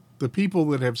gaslight the people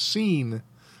that have seen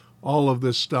all of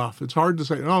this stuff. It's hard to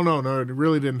say, oh, no, it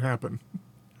really didn't happen.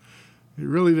 It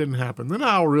really didn't happen. The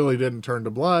Nile really didn't turn to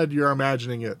blood. You're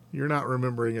imagining it. You're not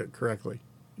remembering it correctly.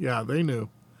 Yeah, they knew.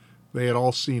 They had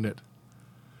all seen it.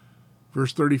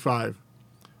 Verse 35,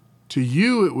 to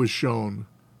you it was shown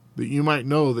that you might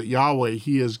know that Yahweh,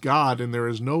 He is God, and there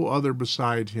is no other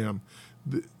beside Him.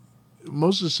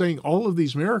 Moses is saying all of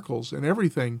these miracles and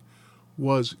everything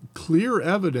was clear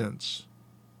evidence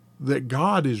that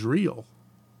God is real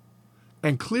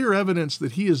and clear evidence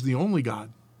that He is the only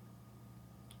God.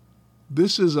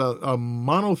 This is a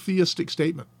monotheistic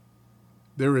statement.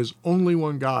 There is only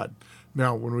one God.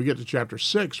 Now, when we get to chapter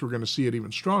 6, we're going to see it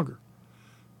even stronger.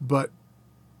 But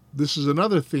this is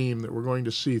another theme that we're going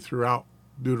to see throughout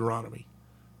Deuteronomy.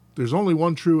 There's only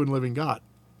one true and living God.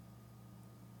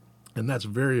 And that's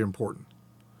very important.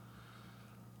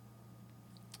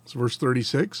 It's verse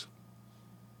 36.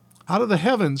 Out of the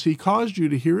heavens He caused you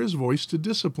to hear His voice to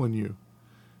discipline you.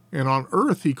 And on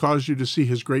earth He caused you to see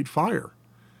His great fire.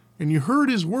 And you heard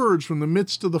His words from the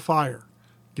midst of the fire.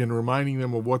 Again, reminding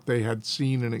them of what they had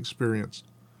seen and experienced.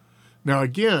 Now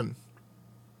again,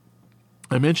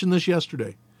 I mentioned this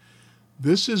yesterday.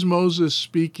 This is Moses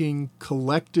speaking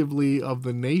collectively of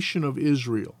the nation of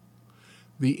Israel.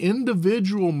 The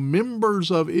individual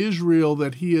members of Israel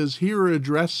that he is here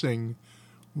addressing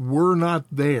were not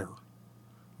there.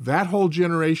 That whole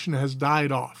generation has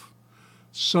died off.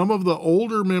 Some of the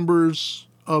older members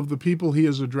of the people he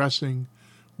is addressing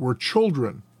were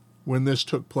children when this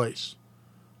took place.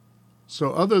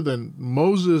 So other than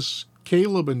Moses,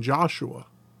 Caleb, and Joshua,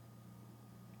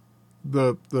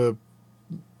 the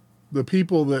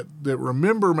people that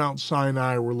remember Mount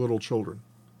Sinai were little children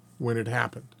when it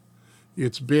happened.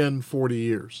 It's been 40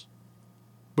 years.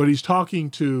 But he's talking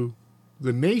to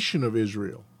the nation of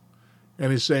Israel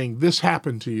and is saying, this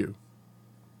happened to you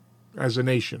as a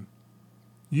nation.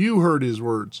 You heard His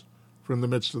words from the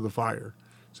midst of the fire.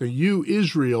 So you,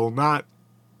 Israel, not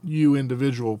you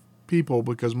individual people,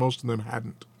 because most of them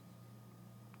hadn't.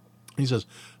 He says,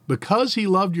 because He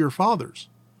loved your fathers,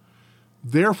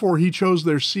 therefore He chose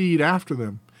their seed after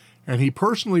them, and He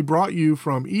personally brought you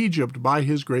from Egypt by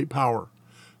His great power.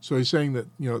 So he's saying that,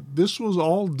 this was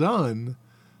all done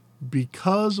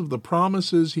because of the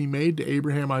promises He made to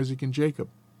Abraham, Isaac, and Jacob.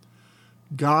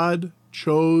 God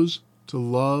chose to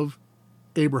love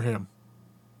Abraham.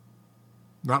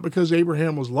 Not because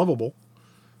Abraham was lovable.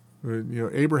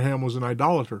 Abraham was an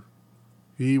idolater.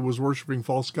 He was worshiping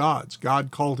false gods. God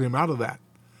called him out of that.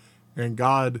 And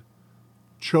God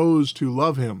chose to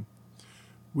love him,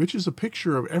 which is a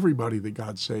picture of everybody that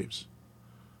God saves.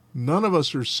 None of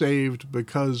us are saved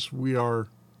because we are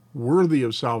worthy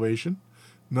of salvation.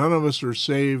 None of us are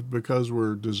saved because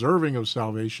we're deserving of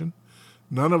salvation.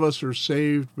 None of us are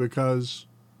saved because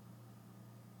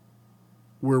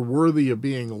we're worthy of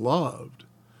being loved.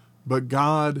 But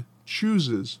God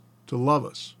chooses to love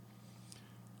us.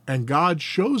 And God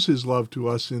shows His love to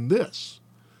us in this,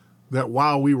 that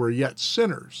while we were yet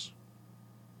sinners,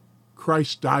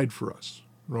 Christ died for us.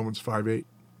 Romans 5:8.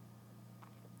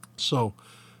 So,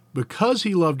 because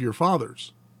He loved your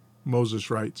fathers, Moses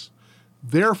writes,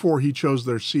 therefore He chose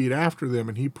their seed after them,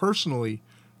 and He personally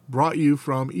brought you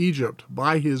from Egypt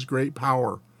by His great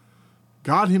power.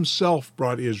 God Himself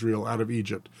brought Israel out of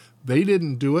Egypt. They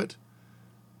didn't do it.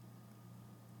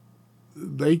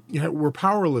 They were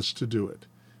powerless to do it.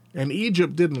 And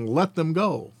Egypt didn't let them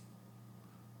go.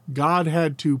 God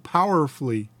had to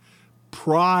powerfully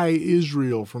pry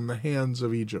Israel from the hands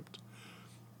of Egypt.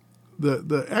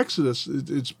 The Exodus,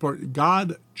 it's part.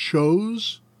 God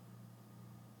chose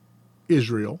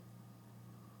Israel.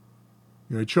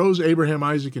 He chose Abraham,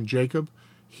 Isaac, and Jacob.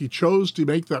 He chose to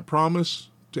make that promise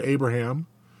to Abraham,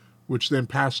 which then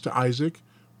passed to Isaac,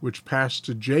 which passed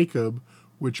to Jacob,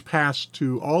 which passed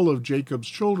to all of Jacob's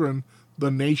children, the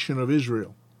nation of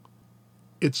Israel.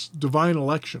 It's divine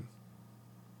election.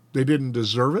 They didn't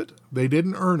deserve it. They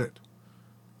didn't earn it.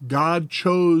 God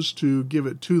chose to give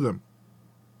it to them.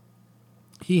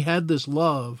 He had this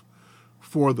love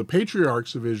for the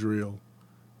patriarchs of Israel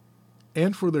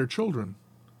and for their children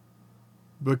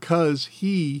because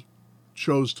he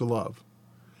chose to love.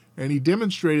 And he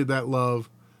demonstrated that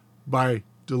love by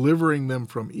delivering them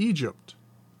from Egypt,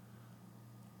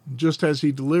 just as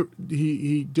he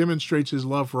demonstrates his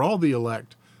love for all the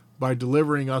elect by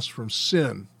delivering us from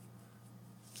sin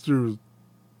through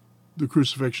the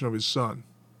crucifixion of his Son.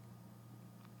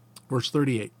 Verse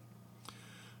 38,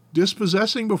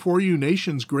 dispossessing before you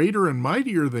nations greater and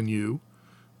mightier than you,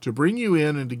 to bring you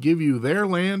in and to give you their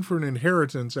land for an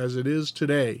inheritance as it is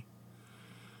today.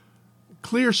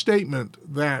 Clear statement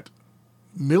that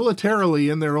militarily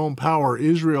in their own power,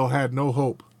 Israel had no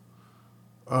hope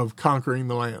of conquering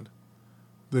the land.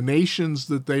 The nations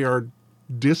that they are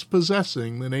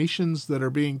dispossessing, the nations that are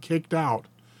being kicked out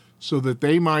so that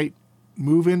they might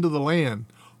move into the land,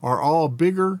 are all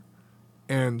bigger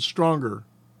and stronger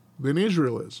than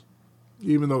Israel is.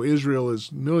 Even though Israel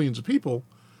is millions of people,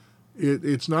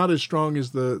 it's not as strong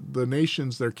as the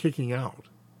nations they're kicking out.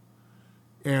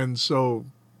 And so,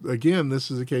 again,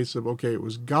 this is a case of, okay, it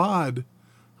was God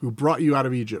who brought you out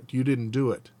of Egypt. You didn't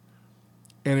do it.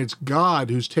 And it's God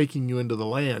who's taking you into the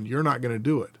land. You're not going to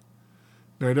do it.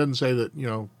 Now, it doesn't say that,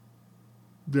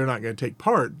 they're not going to take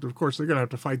part. Of course, they're going to have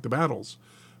to fight the battles.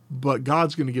 But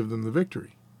God's going to give them the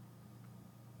victory.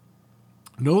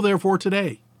 Know therefore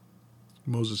today,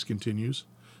 Moses continues,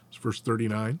 it's verse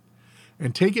 39,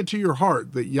 and take it to your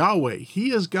heart that Yahweh,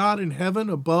 he is God in heaven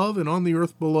above and on the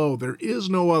earth below. There is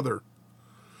no other.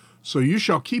 So you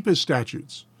shall keep his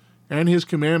statutes and his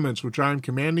commandments, which I am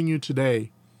commanding you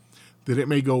today, that it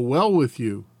may go well with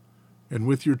you and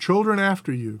with your children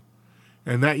after you,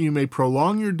 and that you may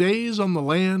prolong your days on the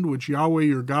land which Yahweh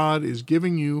your God is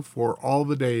giving you for all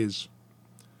the days.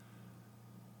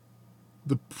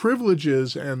 The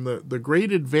privileges and the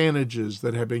great advantages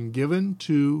that have been given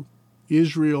to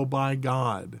Israel by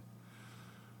God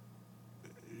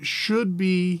should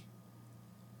be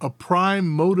a prime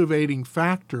motivating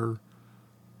factor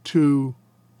to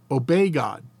obey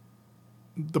God.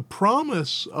 The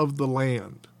promise of the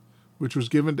land, which was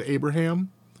given to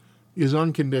Abraham, is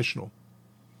unconditional.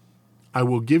 I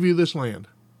will give you this land.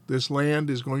 This land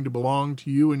is going to belong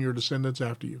to you and your descendants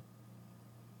after you.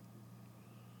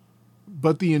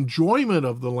 But the enjoyment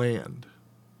of the land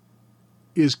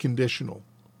is conditional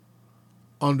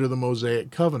under the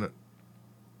Mosaic covenant.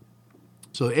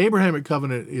 So the Abrahamic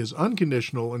covenant is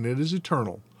unconditional and it is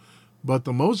eternal, but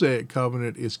the Mosaic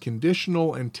covenant is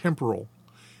conditional and temporal.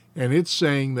 And it's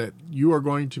saying that you are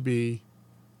going to be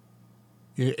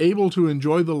able to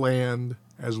enjoy the land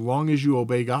as long as you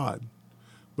obey God.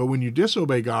 But when you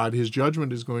disobey God, his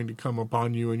judgment is going to come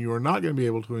upon you and you are not going to be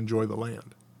able to enjoy the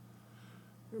land.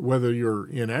 Whether you're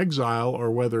in exile or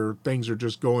whether things are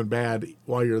just going bad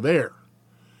while you're there.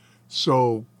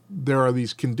 So there are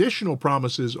these conditional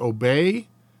promises: obey,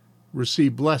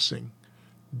 receive blessing;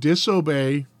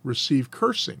 disobey, receive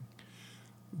cursing.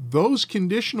 Those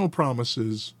conditional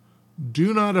promises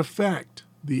do not affect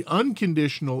the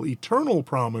unconditional eternal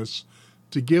promise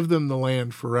to give them the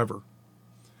land forever.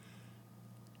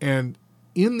 And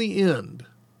in the end,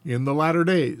 in the latter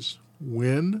days,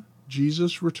 when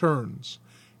Jesus returns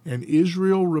and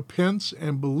Israel repents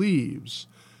and believes,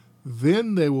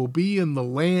 then they will be in the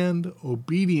land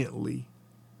obediently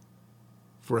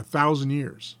for 1,000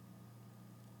 years.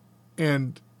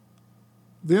 And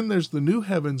then there's the new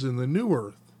heavens and the new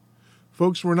earth.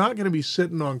 Folks, we're not going to be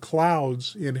sitting on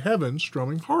clouds in heaven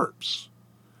strumming harps.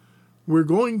 We're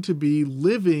going to be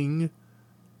living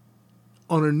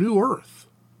on a new earth.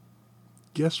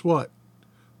 Guess what?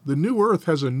 The new earth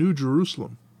has a new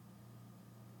Jerusalem.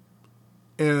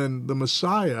 And the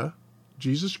Messiah,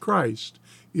 Jesus Christ,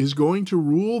 is going to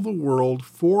rule the world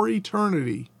for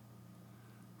eternity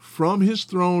from his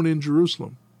throne in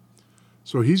Jerusalem.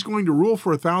 So he's going to rule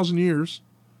for 1,000 years.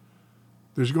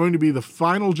 There's going to be the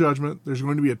final judgment. There's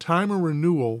going to be a time of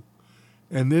renewal.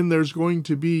 And then there's going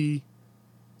to be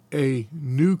a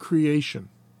new creation,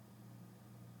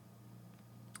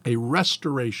 a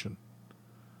restoration,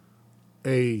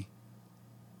 a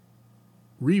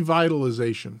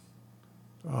revitalization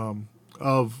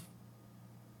of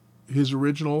his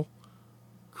original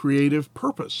creative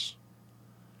purpose.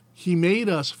 He made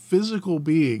us physical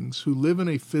beings who live in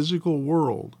a physical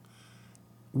world.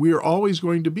 We are always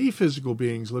going to be physical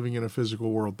beings living in a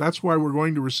physical world. That's why we're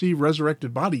going to receive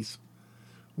resurrected bodies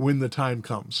when the time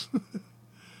comes.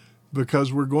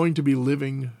 because we're going to be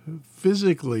living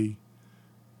physically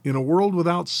in a world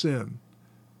without sin,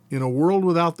 in a world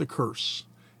without the curse,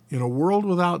 in a world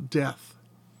without death.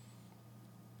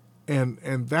 And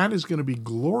that is going to be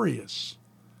glorious.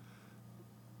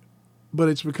 But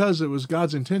it's because it was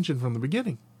God's intention from the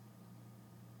beginning.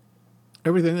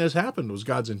 Everything that's happened was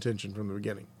God's intention from the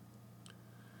beginning.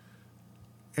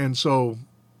 And so,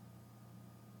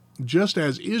 just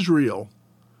as Israel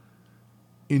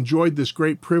enjoyed this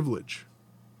great privilege,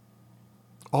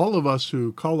 all of us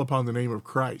who call upon the name of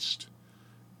Christ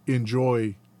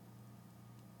enjoy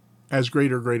as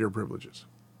greater privileges.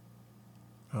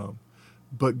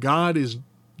 But God is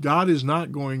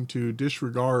not going to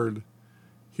disregard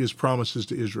his promises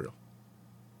to Israel.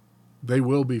 They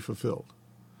will be fulfilled.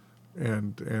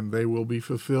 And they will be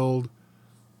fulfilled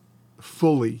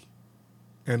fully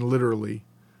and literally,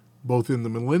 both in the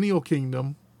millennial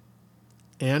kingdom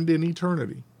and in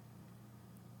eternity.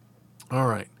 All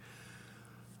right.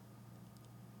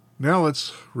 Now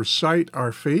let's recite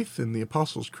our faith in the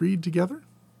Apostles' Creed together.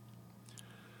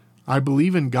 I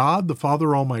believe in God, the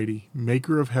Father Almighty,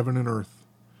 maker of heaven and earth,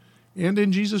 and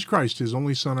in Jesus Christ, his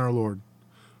only Son, our Lord,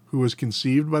 who was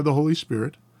conceived by the Holy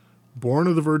Spirit, born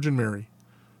of the Virgin Mary,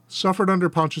 suffered under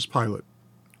Pontius Pilate,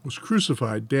 was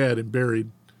crucified, dead, and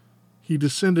buried. He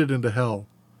descended into hell.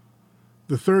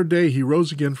 The third day he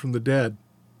rose again from the dead.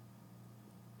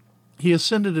 He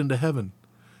ascended into heaven,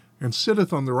 and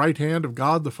sitteth on the right hand of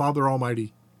God the Father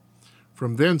Almighty.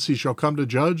 From thence he shall come to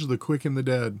judge the quick and the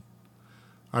dead.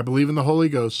 I believe in the Holy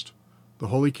Ghost, the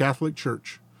Holy Catholic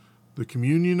Church, the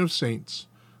communion of saints,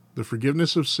 the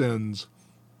forgiveness of sins,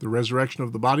 the resurrection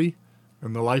of the body,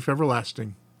 and the life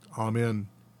everlasting. Amen.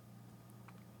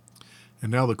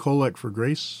 And now the collect for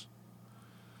grace.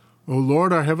 O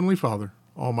Lord, our heavenly Father,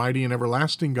 almighty and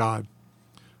everlasting God,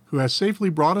 who has safely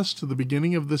brought us to the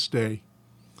beginning of this day,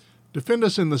 defend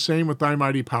us in the same with thy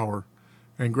mighty power,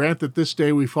 and grant that this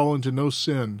day we fall into no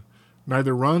sin,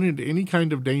 neither run into any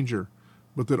kind of danger,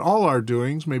 but that all our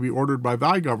doings may be ordered by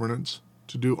thy governance,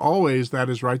 to do always that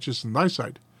is righteous in thy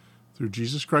sight, through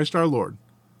Jesus Christ our Lord.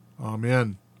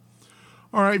 Amen.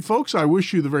 All right, folks, I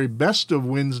wish you the very best of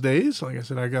Wednesdays. Like I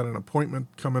said, I got an appointment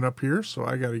coming up here, so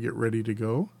I got to get ready to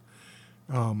go.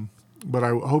 But I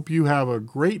hope you have a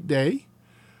great day.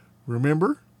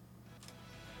 Remember,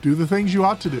 do the things you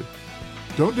ought to do.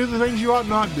 Don't do the things you ought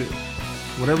not do.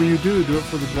 Whatever you do, do it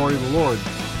for the glory of the Lord.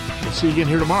 We'll see you again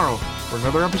here tomorrow for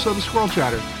another episode of Squirrel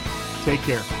Chatter. Take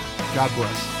care. God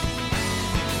bless.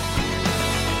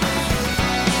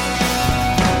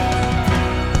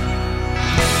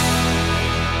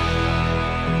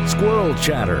 Squirrel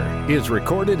Chatter is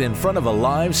recorded in front of a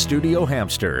live studio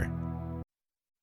hamster.